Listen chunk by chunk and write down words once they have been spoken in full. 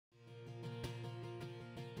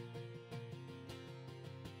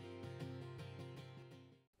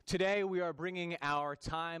Today we are bringing our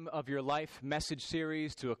Time of Your Life message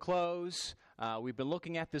series to a close. We've been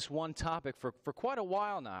looking at this one topic for quite a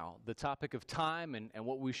while now, the topic of time and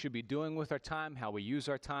what we should be doing with our time, how we use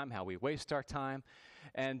our time, how we waste our time.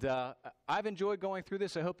 And I've enjoyed going through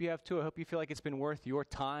this. I hope you have too. I hope you feel like it's been worth your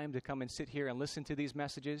time to come and sit here and listen to these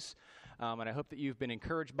messages. And I hope that you've been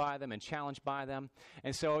encouraged by them and challenged by them.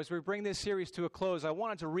 And so as we bring this series to a close, I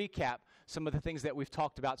wanted to recap some of the things that we've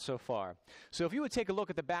talked about so far. So if you would take a look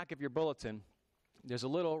at the back of your bulletin, there's a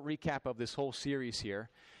little recap of this whole series here.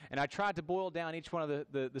 And I tried to boil down each one of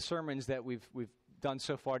the sermons that we've done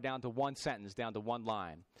so far down to one sentence, down to one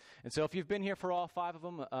line. And so if you've been here for all five of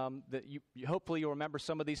them, hopefully you'll remember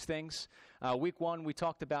some of these things. Week one, we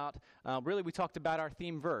talked about our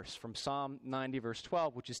theme verse from Psalm 90, verse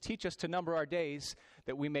 12, which is, "Teach us to number our days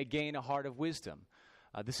that we may gain a heart of wisdom."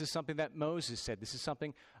 This is something that Moses said. This is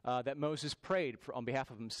something that Moses prayed on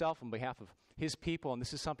behalf of himself, on behalf of his people. And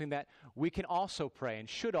this is something that we can also pray and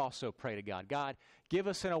should also pray to God. God, give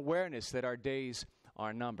us an awareness that our days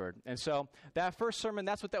are numbered. And so that first sermon,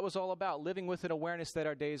 that's what that was all about, living with an awareness that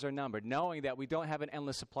our days are numbered, knowing that we don't have an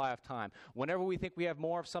endless supply of time. Whenever we think we have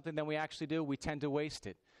more of something than we actually do, we tend to waste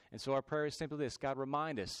it. And so our prayer is simply this: God,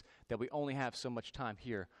 remind us that we only have so much time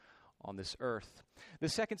here on this earth. The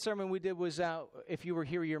second sermon we did was, if you were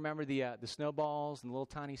here, you remember the snowballs and the little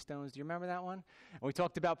tiny stones. Do you remember that one? And we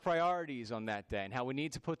talked about priorities on that day and how we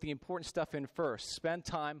need to put the important stuff in first. Spend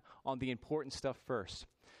time on the important stuff first.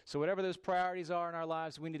 So whatever those priorities are in our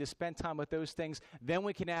lives, we need to spend time with those things. Then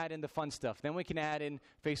we can add in the fun stuff. Then we can add in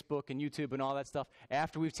Facebook and YouTube and all that stuff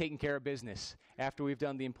after we've taken care of business, after we've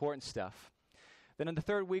done the important stuff. Then in the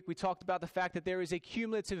third week, we talked about the fact that there is a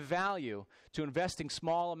cumulative value to investing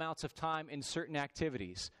small amounts of time in certain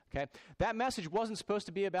activities. Okay, that message wasn't supposed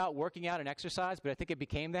to be about working out and exercise, but I think it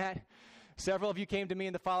became that. Several of you came to me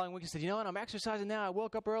in the following week and said, "You know what, I'm exercising now. I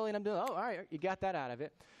woke up early and I'm doing, all right, you got that out of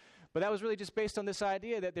it." But that was really just based on this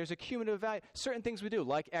idea that there's a cumulative value. Certain things we do,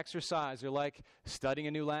 like exercise or like studying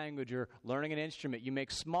a new language or learning an instrument, you make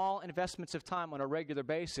small investments of time on a regular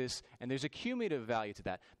basis, and there's a cumulative value to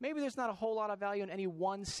that. Maybe there's not a whole lot of value in any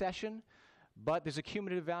one session, but there's a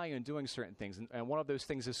cumulative value in doing certain things. And one of those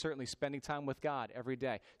things is certainly spending time with God every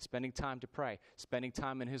day, spending time to pray, spending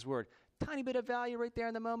time in His Word. Tiny bit of value right there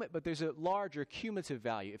in the moment, but there's a larger cumulative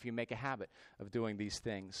value if you make a habit of doing these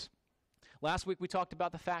things. Last week we talked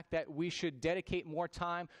about the fact that we should dedicate more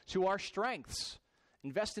time to our strengths,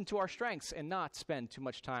 invest into our strengths, and not spend too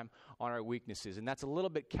much time on our weaknesses. And that's a little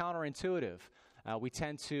bit counterintuitive. We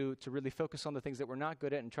tend to really focus on the things that we're not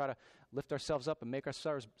good at and try to lift ourselves up and make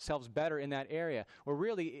ourselves better in that area. Where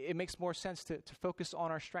really it makes more sense to focus on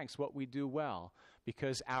our strengths, what we do well,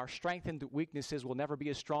 because our strength and weaknesses will never be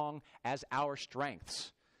as strong as our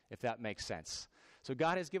strengths, if that makes sense. So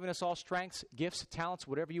God has given us all strengths, gifts, talents,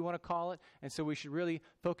 whatever you want to call it. And so we should really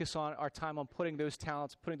focus on our time on putting those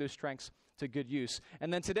talents, putting those strengths to good use.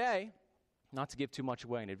 And then today, not to give too much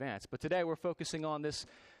away in advance, but today we're focusing on this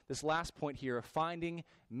last point here of finding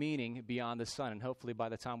meaning beyond the sun. And hopefully by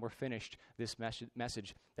the time we're finished this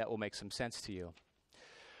message, that will make some sense to you.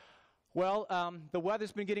 Well, the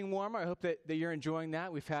weather's been getting warmer. I hope that you're enjoying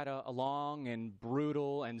that. We've had a long and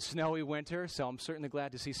brutal and snowy winter, so I'm certainly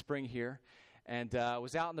glad to see spring here. And I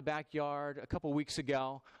was out in the backyard a couple weeks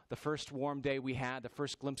ago, the first warm day we had, the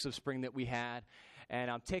first glimpse of spring that we had.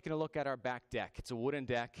 And I'm taking a look at our back deck. It's a wooden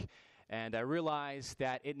deck, and I realized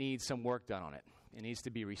that it needs some work done on it. It needs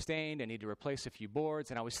to be restained. I need to replace a few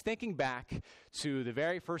boards. And I was thinking back to the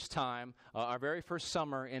very first time, our very first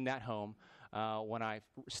summer in that home, when I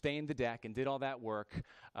stained the deck and did all that work.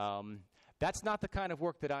 That's not the kind of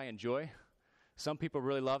work that I enjoy. Some people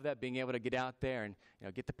really love that, being able to get out there and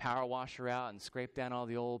get the power washer out and scrape down all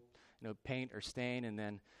the old paint or stain, and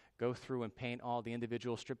then go through and paint all the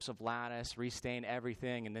individual strips of lattice, restain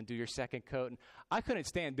everything, and then do your second coat. And I couldn't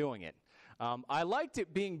stand doing it. I liked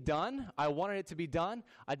it being done. I wanted it to be done.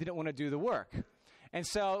 I didn't want to do the work. And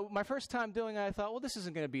so my first time doing it, I thought, well, this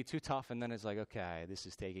isn't going to be too tough. And then it's like, okay, this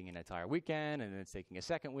is taking an entire weekend, and then it's taking a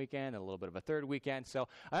second weekend, and a little bit of a third weekend. So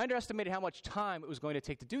I underestimated how much time it was going to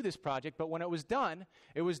take to do this project. But when it was done,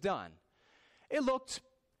 it was done. It looked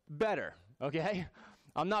better, okay?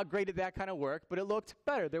 I'm not great at that kind of work, but it looked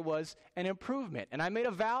better. There was an improvement. And I made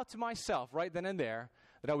a vow to myself right then and there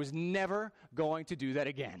that I was never going to do that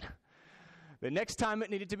again. The next time it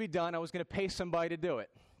needed to be done, I was going to pay somebody to do it.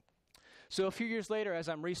 So a few years later, as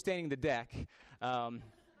I'm restaining the deck,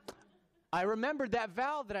 I remembered that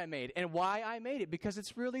vow that I made and why I made it, because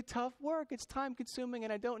it's really tough work. It's time-consuming,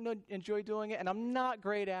 and I don't enjoy doing it, and I'm not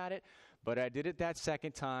great at it. But I did it that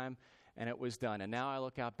second time, and it was done. And now I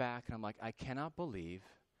look out back, and I'm like, I cannot believe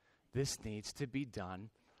this needs to be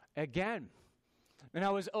done again. And I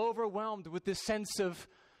was overwhelmed with this sense of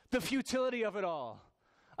the futility of it all.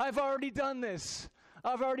 I've already done this.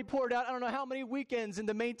 I've already poured out I don't know how many weekends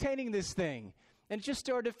into maintaining this thing. And it just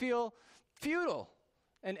started to feel futile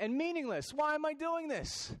and meaningless. Why am I doing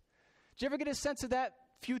this? Do you ever get a sense of that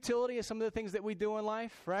futility of some of the things that we do in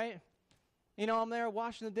life, right? You know, I'm there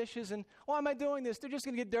washing the dishes and why am I doing this? They're just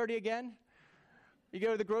going to get dirty again. You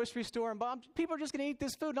go to the grocery store and people are just going to eat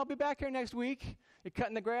this food and I'll be back here next week. You're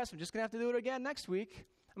cutting the grass. I'm just going to have to do it again next week.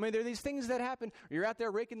 I mean, there are these things that happen. You're out there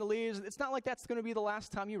raking the leaves. It's not like that's going to be the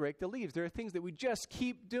last time you rake the leaves. There are things that we just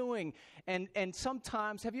keep doing. And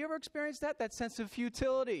sometimes, have you ever experienced that sense of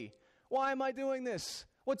futility? Why am I doing this?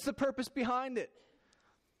 What's the purpose behind it?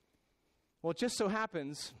 Well, it just so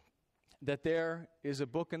happens that there is a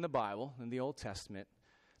book in the Bible, in the Old Testament,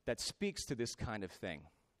 that speaks to this kind of thing.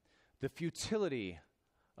 The futility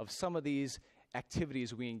of some of these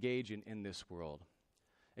activities we engage in this world.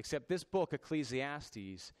 Except this book,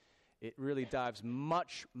 Ecclesiastes, it really dives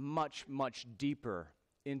much, much, much deeper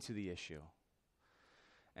into the issue.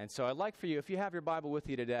 And so I'd like for you, if you have your Bible with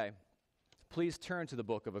you today, please turn to the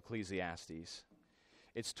book of Ecclesiastes.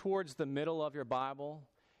 It's towards the middle of your Bible.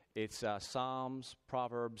 It's Psalms,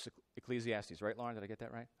 Proverbs, Ecclesiastes. Right, Lauren? Did I get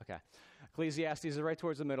that right? Okay. Ecclesiastes is right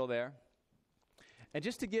towards the middle there. And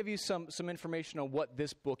just to give you some information on what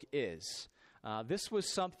this book is, this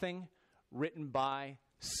was something written by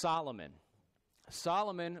Solomon.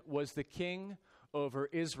 Solomon was the king over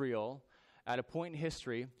Israel at a point in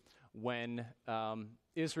history when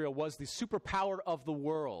Israel was the superpower of the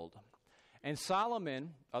world. And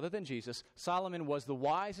Solomon, other than Jesus, Solomon was the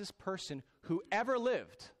wisest person who ever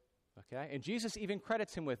lived. Okay? And Jesus even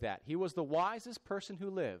credits him with that. He was the wisest person who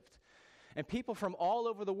lived. And people from all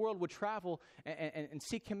over the world would travel and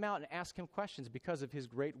seek him out and ask him questions because of his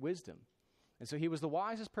great wisdom. And so he was the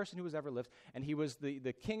wisest person who has ever lived, and he was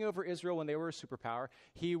the king over Israel when they were a superpower.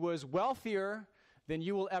 He was wealthier than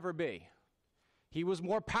you will ever be. He was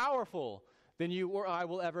more powerful than you or I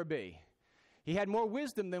will ever be. He had more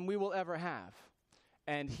wisdom than we will ever have.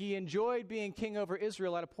 And he enjoyed being king over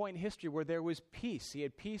Israel at a point in history where there was peace. He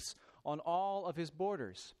had peace on all of his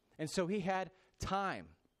borders. And so he had time.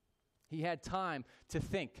 He had time to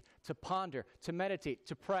think, to ponder, to meditate,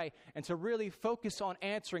 to pray, and to really focus on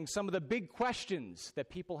answering some of the big questions that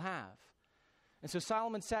people have. And so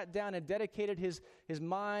Solomon sat down and dedicated his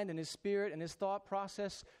mind and his spirit and his thought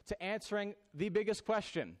process to answering the biggest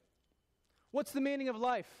question. What's the meaning of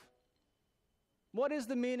life? What is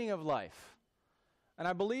the meaning of life? And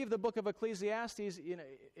I believe the book of Ecclesiastes,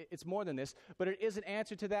 it's more than this, but it is an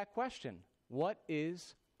answer to that question. What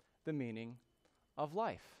is the meaning of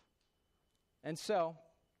life? And so,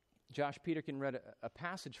 Josh Peterkin read a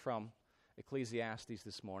passage from Ecclesiastes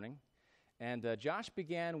this morning, and Josh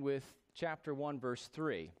began with chapter 1, verse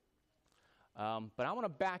 3. But I want to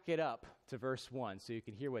back it up to verse 1 so you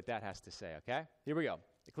can hear what that has to say, okay? Here we go.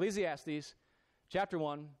 Ecclesiastes, chapter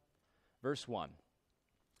 1, verse 1.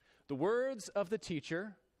 The words of the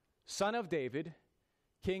teacher, son of David,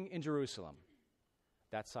 king in Jerusalem.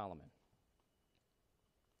 That's Solomon.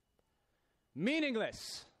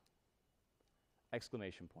 Meaningless!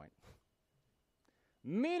 Exclamation point.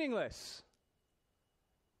 Meaningless!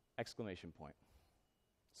 Exclamation point.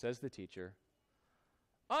 Says the teacher.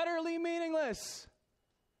 Utterly meaningless!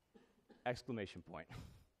 Exclamation point.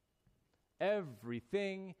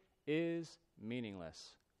 Everything is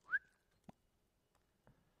meaningless.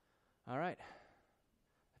 All right.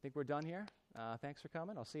 I think we're done here. Thanks for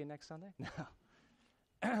coming. I'll see you next Sunday.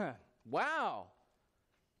 Wow.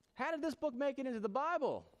 How did this book make it into the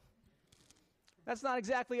Bible? That's not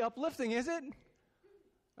exactly uplifting, is it?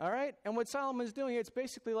 All right? And what Solomon's doing, it's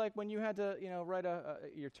basically like when you had to, write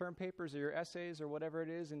your term papers or your essays or whatever it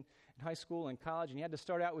is in high school and college, and you had to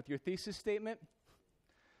start out with your thesis statement.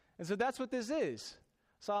 And so that's what this is.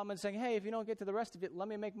 Solomon's saying, hey, if you don't get to the rest of it, let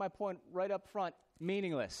me make my point right up front.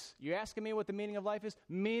 Meaningless. You asking me what the meaning of life is?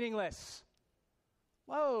 Meaningless.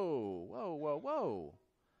 Whoa, whoa, whoa, whoa.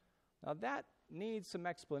 Now that needs some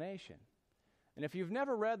explanation. And if you've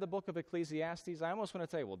never read the book of Ecclesiastes, I almost want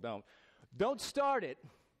to tell you, well, don't start it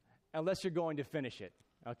unless you're going to finish it,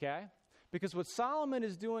 okay? Because what Solomon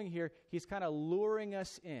is doing here, he's kind of luring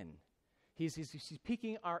us in. He's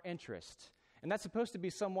piquing our interest. And that's supposed to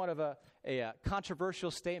be somewhat of a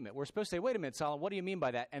controversial statement. We're supposed to say, wait a minute, Solomon, what do you mean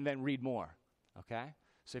by that? And then read more, okay?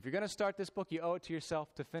 So if you're going to start this book, you owe it to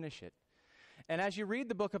yourself to finish it. And as you read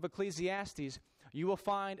the book of Ecclesiastes, you will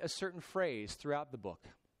find a certain phrase throughout the book.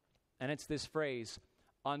 And it's this phrase,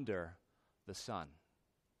 under the sun.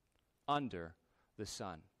 Under the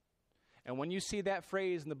sun. And when you see that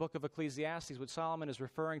phrase in the book of Ecclesiastes, what Solomon is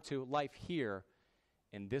referring to, life here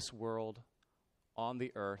in this world, on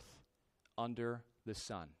the earth, under the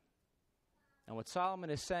sun. And what Solomon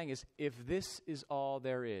is saying is, if this is all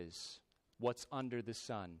there is, what's under the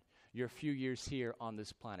sun, your few years here on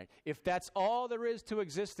this planet, if that's all there is to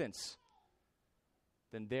existence,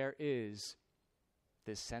 then there is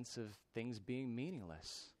this sense of things being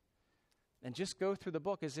meaningless. And just go through the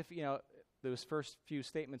book as if, those first few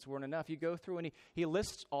statements weren't enough. You go through and he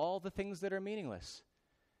lists all the things that are meaningless.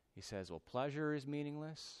 He says, well, pleasure is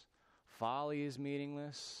meaningless, folly is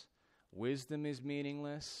meaningless, wisdom is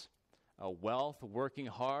meaningless, wealth, working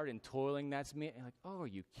hard and toiling, that's meaningless. Like, oh, are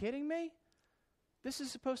you kidding me? This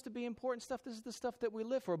is supposed to be important stuff. This is the stuff that we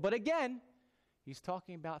live for. But again, he's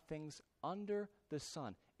talking about things under the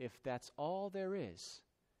sun. If that's all there is,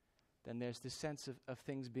 then there's this sense of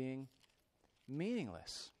things being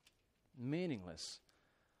meaningless. Meaningless.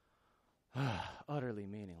 Utterly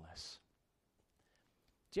meaningless.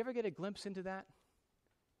 Do you ever get a glimpse into that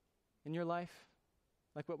in your life?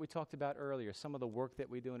 Like what we talked about earlier, some of the work that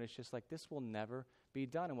we do, and it's just like, this will never be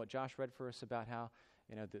done. And what Josh read for us about how,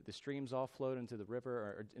 the streams all float into the river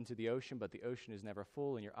or into the ocean, but the ocean is never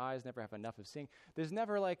full, and your eyes never have enough of seeing. There's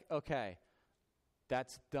never like, okay,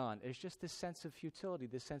 that's done. It's just this sense of futility,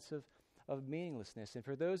 this sense of meaninglessness. And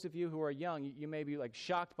for those of you who are young, you may be like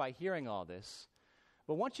shocked by hearing all this.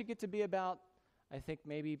 But once you get to be about, I think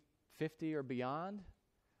maybe 50 or beyond,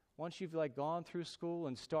 once you've like gone through school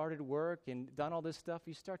and started work and done all this stuff,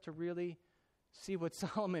 you start to really see what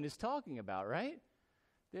Solomon is talking about, right?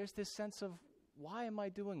 There's this sense of, why am I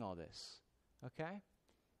doing all this? Okay?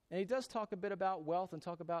 And he does talk a bit about wealth and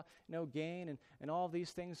talk about, gain and all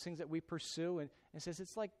these things that we pursue. And says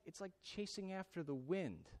it's like chasing after the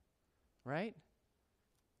wind, right?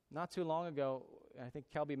 Not too long ago, I think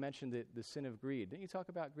Kelby mentioned the sin of greed. Didn't you talk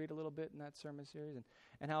about greed a little bit in that sermon series?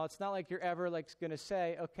 And how it's not like you're ever like going to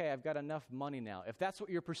say, okay, I've got enough money now. If that's what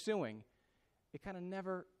you're pursuing, it kind of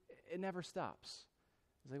never stops.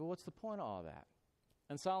 It's like, well, what's the point of all that?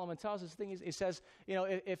 And Solomon tells us he says,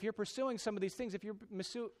 if you're pursuing some of these things, if you're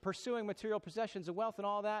pursuing material possessions and wealth and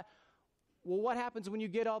all that, well, what happens when you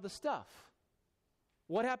get all the stuff?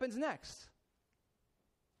 What happens next?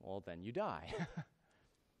 Well, then you die.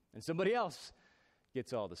 And somebody else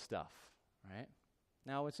gets all the stuff, right?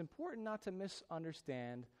 Now, it's important not to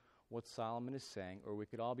misunderstand what Solomon is saying, or we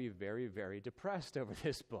could all be very, very depressed over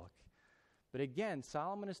this book. But again,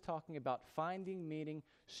 Solomon is talking about finding meaning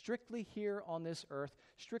strictly here on this earth,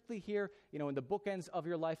 strictly here, in the bookends of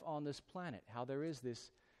your life on this planet, how there is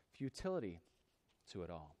this futility to it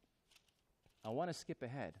all. I want to skip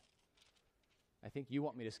ahead. I think you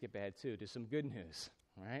want me to skip ahead too, to some good news,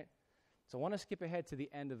 all right? So I want to skip ahead to the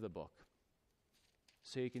end of the book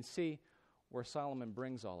so you can see where Solomon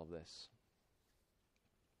brings all of this.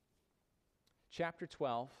 Chapter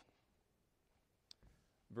 12,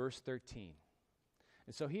 verse 13.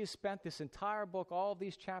 And so he has spent this entire book, all of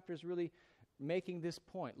these chapters, really making this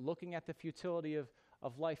point, looking at the futility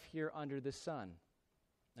of life here under the sun.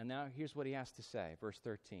 And now here's what he has to say, verse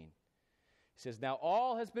 13. He says, now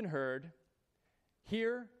all has been heard.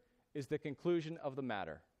 Here is the conclusion of the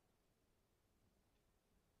matter.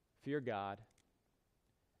 Fear God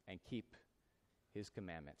and keep his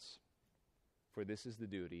commandments, for this is the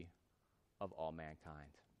duty of all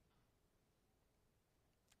mankind.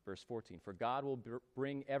 Verse 14, for God will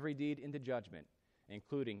bring every deed into judgment,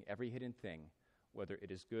 including every hidden thing, whether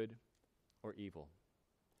it is good or evil.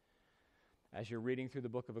 As you're reading through the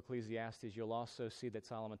book of Ecclesiastes, you'll also see that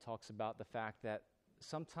Solomon talks about the fact that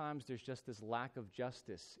sometimes there's just this lack of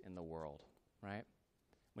justice in the world, right?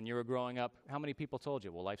 When you were growing up, how many people told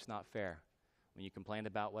you, well, life's not fair? When you complained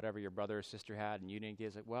about whatever your brother or sister had and you didn't get it,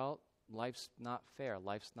 it's like, well, life's not fair.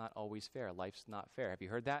 Life's not always fair. Life's not fair. Have you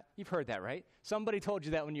heard that? You've heard that, right? Somebody told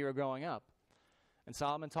you that when you were growing up. And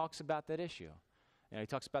Solomon talks about that issue. He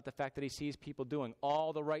talks about the fact that he sees people doing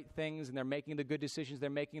all the right things and they're making the good decisions, they're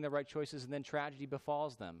making the right choices, and then tragedy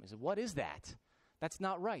befalls them. He said, what is that? That's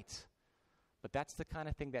not right. But that's the kind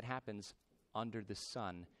of thing that happens under the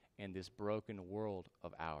sun in this broken world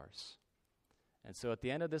of ours. And so at the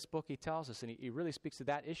end of this book, he tells us, and he really speaks to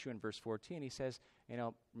that issue in verse 14. He says,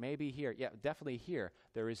 maybe here, definitely here,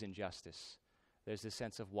 there is injustice. There's this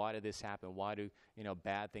sense of, why did this happen? Why do,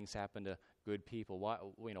 bad things happen to good people?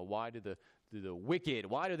 Why do the wicked,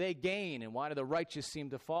 why do they gain? And why do the righteous seem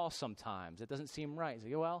to fall sometimes? It doesn't seem right. He's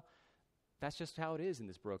like, well, that's just how it is in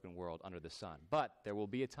this broken world under the sun. But there will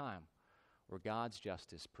be a time where God's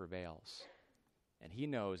justice prevails. And he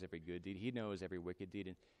knows every good deed. He knows every wicked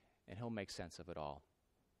deed. And he'll make sense of it all.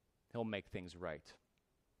 He'll make things right.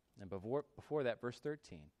 And before that, verse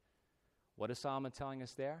 13, what is Solomon telling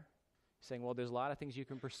us there? He's saying, well, there's a lot of things you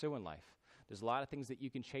can pursue in life. There's a lot of things that you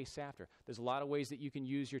can chase after. There's a lot of ways that you can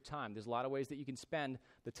use your time. There's a lot of ways that you can spend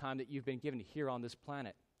the time that you've been given here on this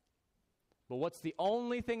planet. But what's the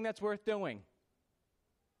only thing that's worth doing?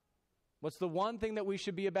 What's the one thing that we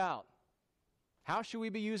should be about? How should we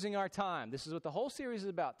be using our time? This is what the whole series is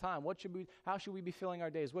about, time. How should we be filling our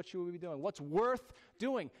days? What should we be doing? What's worth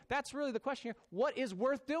doing? That's really the question here. What is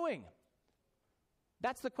worth doing?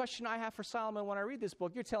 That's the question I have for Solomon when I read this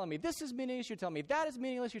book. You're telling me this is meaningless. You're telling me that is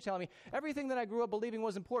meaningless. You're telling me everything that I grew up believing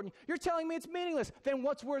was important. You're telling me it's meaningless. Then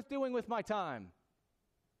what's worth doing with my time?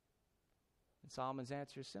 And Solomon's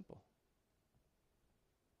answer is simple.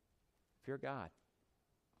 Fear God.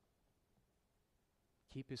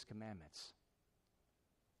 Keep his commandments.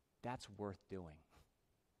 That's worth doing.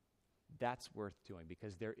 That's worth doing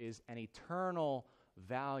because there is an eternal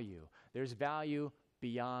value. There's value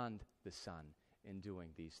beyond the sun in doing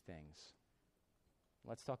these things.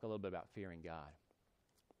 Let's talk a little bit about fearing God.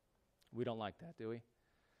 We don't like that, do we? Did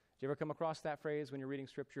you ever come across that phrase when you're reading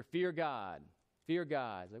Scripture? Fear God. Fear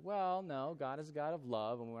God. It's like, well, no, God is a God of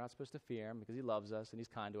love, and we're not supposed to fear him because he loves us, and he's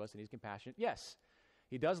kind to us, and he's compassionate. Yes,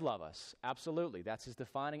 he does love us. Absolutely. That's his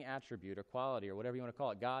defining attribute or quality or whatever you want to call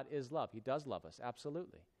it. God is love. He does love us.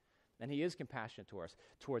 Absolutely. And he is compassionate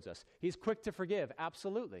towards us. He's quick to forgive.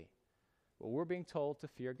 Absolutely. Well, we're being told to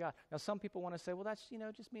fear God. Now, some people want to say, well, that's,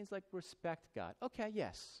 just means like respect God. Okay,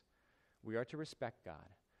 yes. We are to respect God.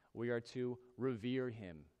 We are to revere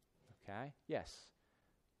him. Okay? Yes.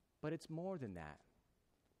 But it's more than that.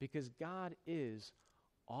 Because God is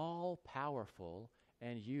all-powerful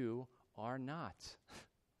and you are not.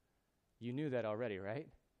 You knew that already, right?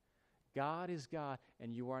 God is God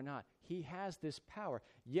and you are not. He has this power.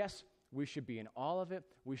 Yes, we should be in awe of it.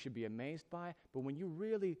 We should be amazed by it. But when you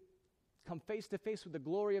really come face to face with the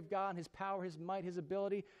glory of God, his power, his might, his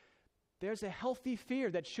ability, there's a healthy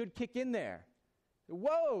fear that should kick in there.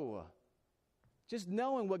 Whoa! Just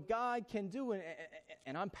knowing what God can do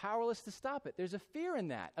and I'm powerless to stop it. There's a fear in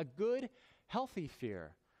that, a good, healthy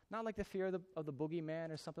fear. Not like the fear of the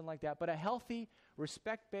boogeyman or something like that, but a healthy,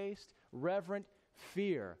 respect-based, reverent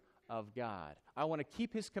fear of God. I want to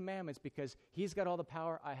keep his commandments because he's got all the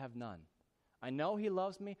power, I have none. I know he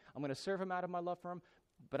loves me. I'm going to serve him out of my love for him,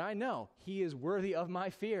 but I know he is worthy of my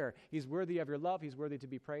fear. He's worthy of your love. He's worthy to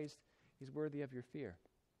be praised. He's worthy of your fear.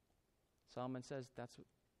 Solomon says that's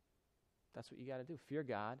what you got to do. Fear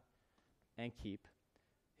God and keep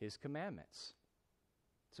his commandments.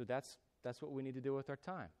 So that's what we need to do with our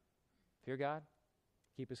time. Fear God,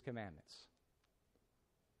 keep his commandments.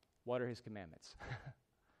 What are his commandments?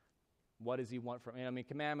 What does he want from me?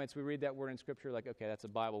 Commandments, we read that word in Scripture like, okay, that's a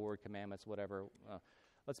Bible word, commandments, whatever.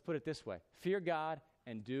 Let's put it this way. Fear God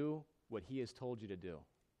and do what he has told you to do.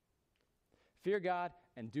 Fear God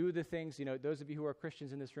and do the things, those of you who are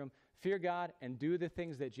Christians in this room, fear God and do the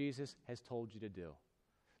things that Jesus has told you to do.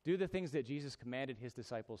 Do the things that Jesus commanded his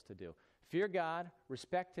disciples to do. Fear God,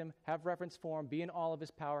 respect him, have reverence for him, be in all of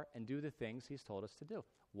his power, and do the things he's told us to do.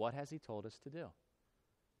 What has he told us to do?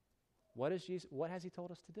 What has he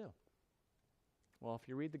told us to do? Well, if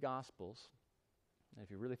you read the Gospels, and if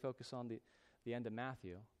you really focus on the end of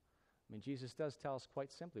Matthew, Jesus does tell us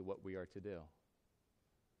quite simply what we are to do.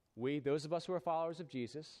 We, those of us who are followers of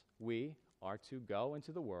Jesus, we are to go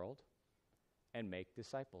into the world and make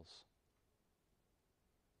disciples.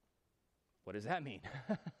 What does that mean?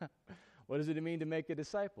 What does it mean to make a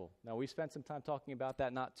disciple? Now, we spent some time talking about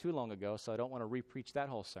that not too long ago, so I don't want to re-preach that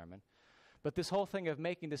whole sermon. But this whole thing of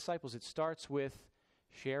making disciples, it starts with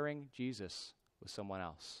sharing Jesus with someone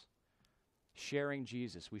else. Sharing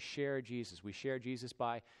Jesus. We share Jesus. We share Jesus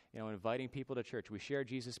by, inviting people to church. We share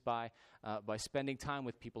Jesus by spending time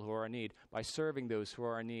with people who are in need, by serving those who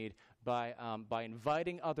are in need, by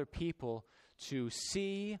inviting other people to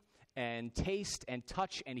see and taste and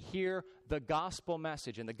touch and hear the gospel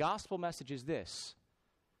message. And the gospel message is this: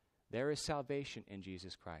 there is salvation in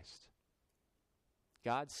Jesus Christ.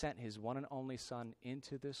 God sent his one and only Son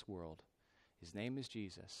into this world. His name is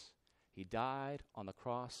Jesus. He died on the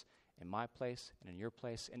cross in my place and in your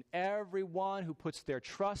place, and everyone who puts their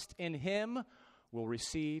trust in him will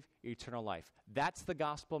receive eternal life. That's the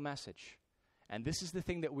gospel message. And this is the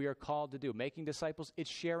thing that we are called to do. Making disciples, it's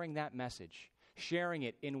sharing that message. Sharing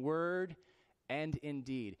it in word and in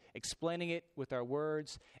deed. Explaining it with our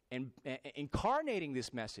words and incarnating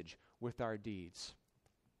this message with our deeds.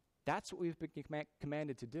 That's what we've been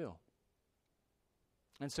commanded to do.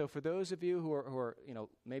 And so for those of you who are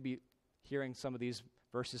maybe hearing some of these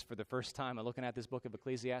verses for the first time and looking at this book of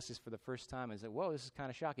Ecclesiastes for the first time and say, whoa, this is kind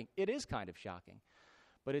of shocking. It is kind of shocking.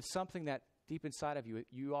 But it's something that deep inside of you,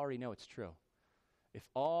 you already know it's true. If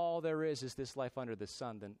all there is this life under the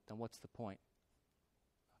sun, then what's the point?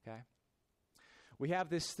 Okay? We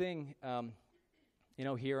have this thing,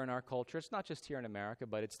 here in our culture. It's not just here in America,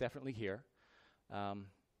 but it's definitely here,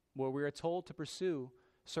 where we are told to pursue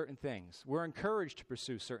certain things. We're encouraged to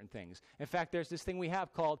pursue certain things. In fact, there's this thing we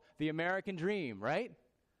have called the American dream, right?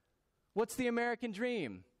 What's the American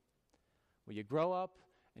dream? Well, you grow up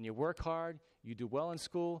and you work hard, you do well in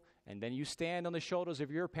school, and then you stand on the shoulders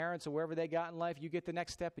of your parents or wherever they got in life. You get the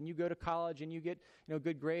next step, and you go to college, and you get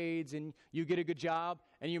good grades, and you get a good job,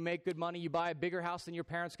 and you make good money. You buy a bigger house than your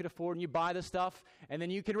parents could afford, and you buy the stuff, and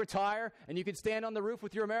then you can retire, and you can stand on the roof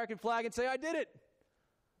with your American flag and say, I did it.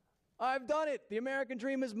 I've done it. The American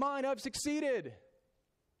dream is mine. I've succeeded.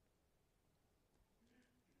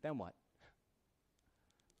 Then what?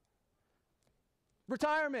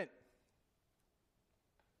 Retirement.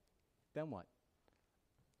 Then what?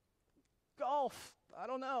 Golf. I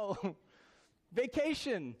don't know.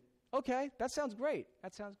 Vacation. Okay, that sounds great.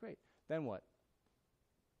 Then what?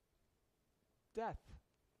 Death.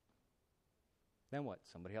 Then what?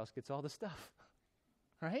 Somebody else gets all the stuff.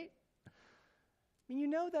 Right? I mean, you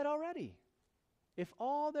know that already. If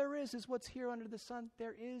all there is what's here under the sun,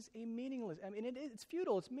 there is a meaningless. I mean, it's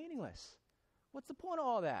futile. It's meaningless. What's the point of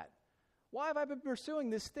all that? Why have I been pursuing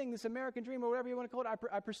this thing, this American dream, or whatever you want to call it?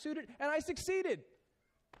 I pursued it, and I succeeded.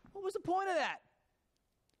 What was the point of that?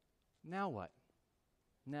 Now what?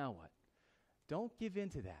 Don't give in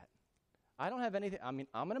to that. I don't have anything. I mean,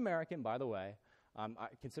 I'm an American, by the way. I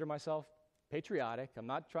consider myself patriotic. I'm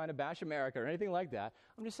not trying to bash America or anything like that.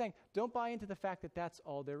 I'm just saying, don't buy into the fact that that's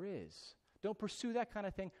all there is. Don't pursue that kind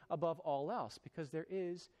of thing above all else, because there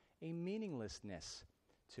is a meaninglessness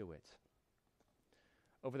to it.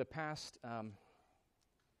 Over the past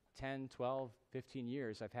 10, 12, 15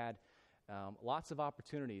 years, I've had lots of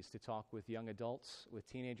opportunities to talk with young adults, with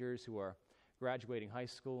teenagers who are graduating high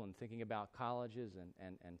school and thinking about colleges,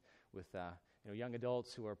 and with young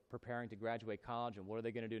adults who are preparing to graduate college, and what are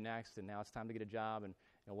they going to do next, and now it's time to get a job, and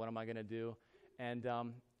what am I going to do? And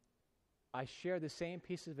I share the same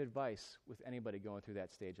piece of advice with anybody going through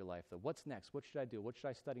that stage of life. What's next? What should I do? What should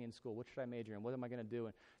I study in school? What should I major in? What am I going to do?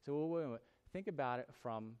 And so wait a minute. Think about it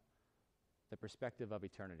from the perspective of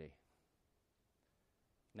eternity.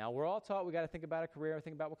 Now, we're all taught we got to think about a career,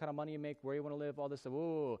 think about what kind of money you make, where you want to live, all this stuff.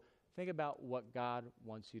 Whoa. Think about what God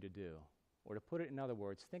wants you to do. Or to put it in other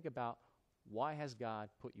words, think about, why has God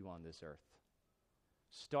put you on this earth?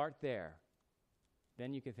 Start there.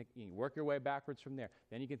 Then you can work your way backwards from there.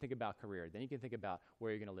 Then you can think about career. Then you can think about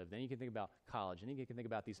where you're going to live. Then you can think about college. And then you can think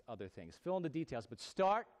about these other things. Fill in the details, but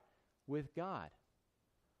start with God.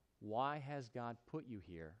 Why has God put you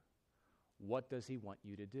here? What does he want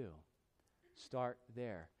you to do? Start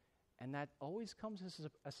there. And that always comes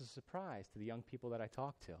as a surprise to the young people that I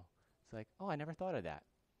talk to. It's like, oh, I never thought of that.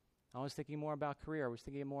 I was thinking more about career. I was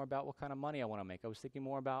thinking more about what kind of money I want to make. I was thinking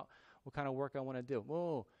more about what kind of work I want to do.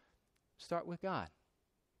 Whoa, start with God.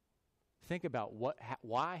 Think about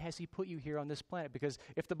why has he put you here on this planet? Because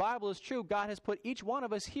if the Bible is true, God has put each one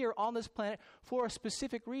of us here on this planet for a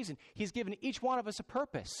specific reason. He's given each one of us a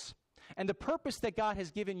purpose. And the purpose that God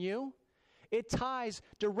has given you, it ties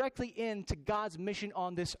directly into God's mission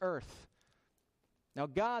on this earth. Now,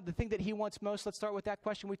 God, the thing that he wants most, let's start with that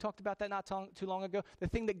question. We talked about that not too long ago. The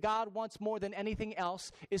thing that God wants more than anything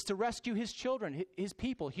else is to rescue his children, his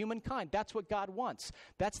people, humankind. That's what God wants.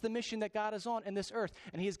 That's the mission that God is on in this earth.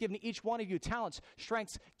 And he has given each one of you talents,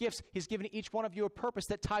 strengths, gifts. He's given each one of you a purpose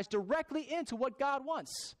that ties directly into what God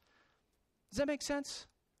wants. Does that make sense?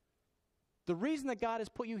 The reason that God has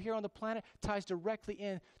put you here on the planet ties directly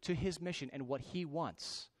into his mission and what he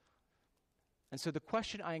wants. And so the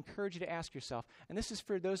question I encourage you to ask yourself, and this is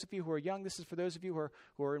for those of you who are young, this is for those of you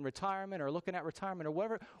who are in retirement or looking at retirement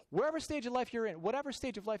or wherever stage of life you're in, whatever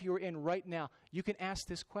stage of life you are in right now, you can ask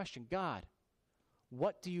this question: God,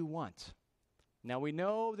 what do you want? Now we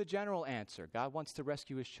know the general answer. God wants to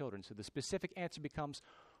rescue his children. So the specific answer becomes,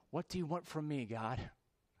 what do you want from me, God?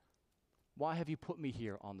 Why have you put me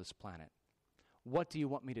here on this planet? What do you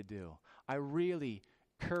want me to do? I really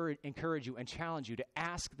encourage you and challenge you to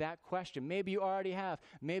ask that question. Maybe you already have.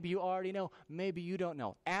 Maybe you already know. Maybe you don't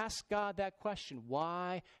know. Ask God that question.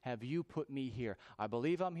 Why have you put me here? I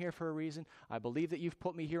believe I'm here for a reason. I believe that you've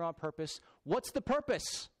put me here on purpose. What's the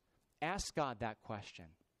purpose? Ask God that question.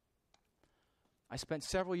 I spent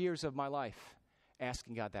several years of my life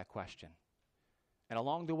asking God that question. And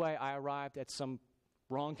along the way, I arrived at some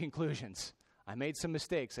wrong conclusions. I made some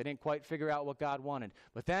mistakes. I didn't quite figure out what God wanted.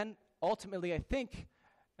 But then, ultimately, I think,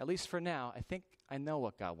 at least for now, I think I know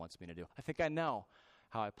what God wants me to do. I think I know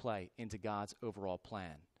how I play into God's overall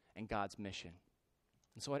plan and God's mission.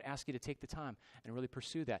 And so I'd ask you to take the time and really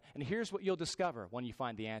pursue that. And here's what you'll discover when you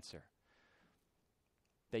find the answer.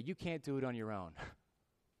 that you can't do it on your own.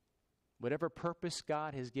 Whatever purpose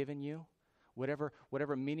God has given you, whatever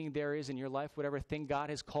meaning there is in your life, whatever thing God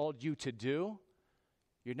has called you to do,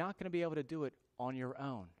 you're not going to be able to do it on your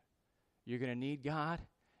own. You're going to need God,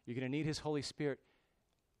 you're going to need His Holy Spirit,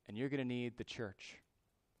 and you're going to need the church.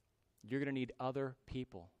 You're going to need other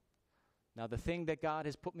people. Now, the thing that God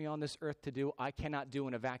has put me on this earth to do, I cannot do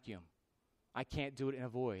in a vacuum. I can't do it in a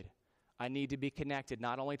void. I need to be connected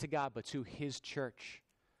not only to God, but to His church.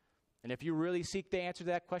 And if you really seek the answer to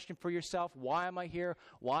that question for yourself, why am I here?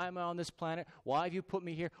 Why am I on this planet? Why have you put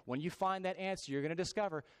me here? When you find that answer, you're going to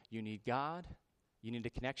discover you need God, you need a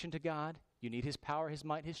connection to God, you need His power, His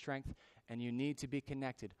might, His strength, and you need to be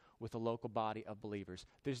connected with a local body of believers.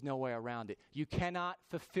 There's no way around it. You cannot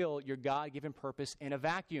fulfill your God-given purpose in a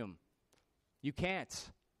vacuum. You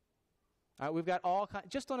can't. All right, we've got all kinds,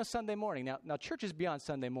 just on a Sunday morning. Now, church is beyond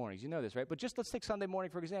Sunday mornings. You know this, right? But just let's take Sunday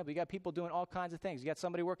morning, for example. You got people doing all kinds of things. You got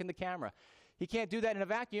somebody working the camera. He can't do that in a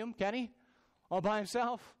vacuum, can he? All by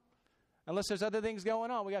himself. Unless there's other things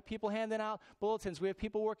going on. We got people handing out bulletins. We have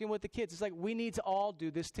people working with the kids. It's like we need to all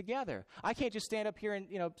do this together. I can't just stand up here and,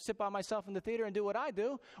 sit by myself in the theater and do what I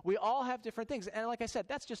do. We all have different things. And like I said,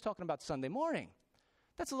 that's just talking about Sunday morning.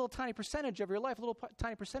 That's a little tiny percentage of your life, a little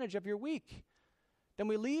tiny percentage of your week. Then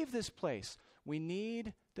we leave this place. We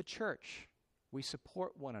need the church. We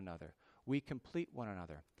support one another. We complete one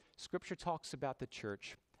another. Scripture talks about the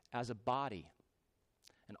church as a body.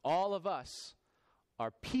 And all of us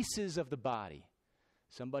are pieces of the body.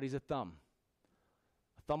 Somebody's a thumb.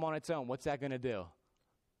 A thumb on its own, what's that going to do?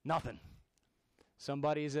 Nothing.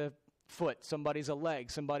 Somebody's a foot. Somebody's a leg.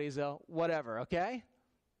 Somebody's a whatever, okay?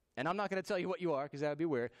 And I'm not going to tell you what you are because that would be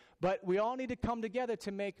weird. But we all need to come together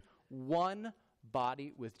to make one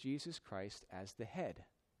body with Jesus Christ as the head.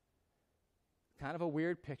 Kind of a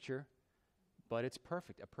weird picture, but it's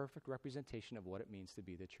perfect, a perfect representation of what it means to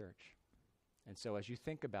be the church. And so as you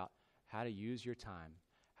think about how to use your time,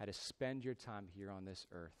 how to spend your time here on this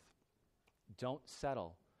earth, don't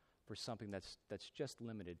settle for something that's just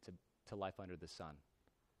limited to life under the sun.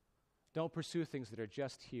 Don't pursue things that are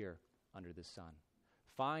just here under the sun.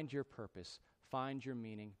 Find your purpose. Find your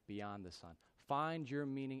meaning beyond the sun. Find your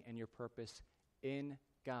meaning and your purpose in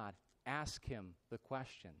God. Ask Him the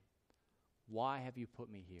question, why have you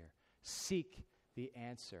put me here? Seek the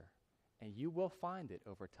answer, and you will find it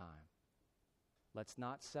over time. Let's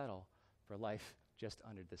not settle for life just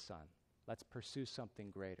under the sun. Let's pursue something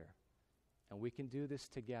greater. And we can do this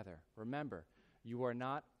together. Remember, you are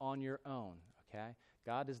not on your own, okay?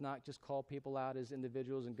 God does not just call people out as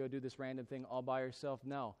individuals and go do this random thing all by yourself.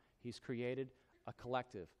 No, He's created a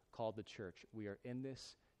collective called the church. We are in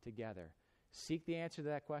this together. Seek the answer to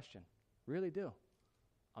that question. Really do.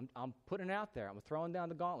 I'm putting it out there. I'm throwing down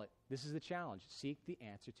the gauntlet. This is the challenge. Seek the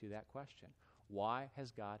answer to that question. Why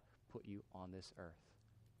has God put you on this earth?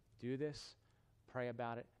 Do this, pray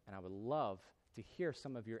about it, and I would love to hear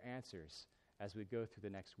some of your answers as we go through the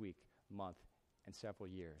next week, month, and several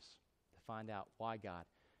years to find out why God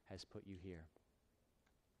has put you here.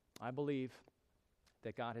 I believe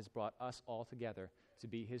that God has brought us all together to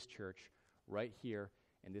be His church right here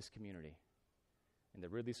in this community. In the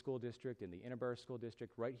Ridley School District, in the Innerburg School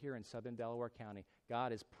District, right here in southern Delaware County,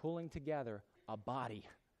 God is pulling together a body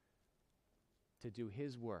to do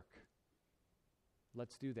His work.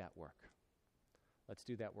 Let's do that work. Let's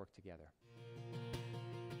do that work together.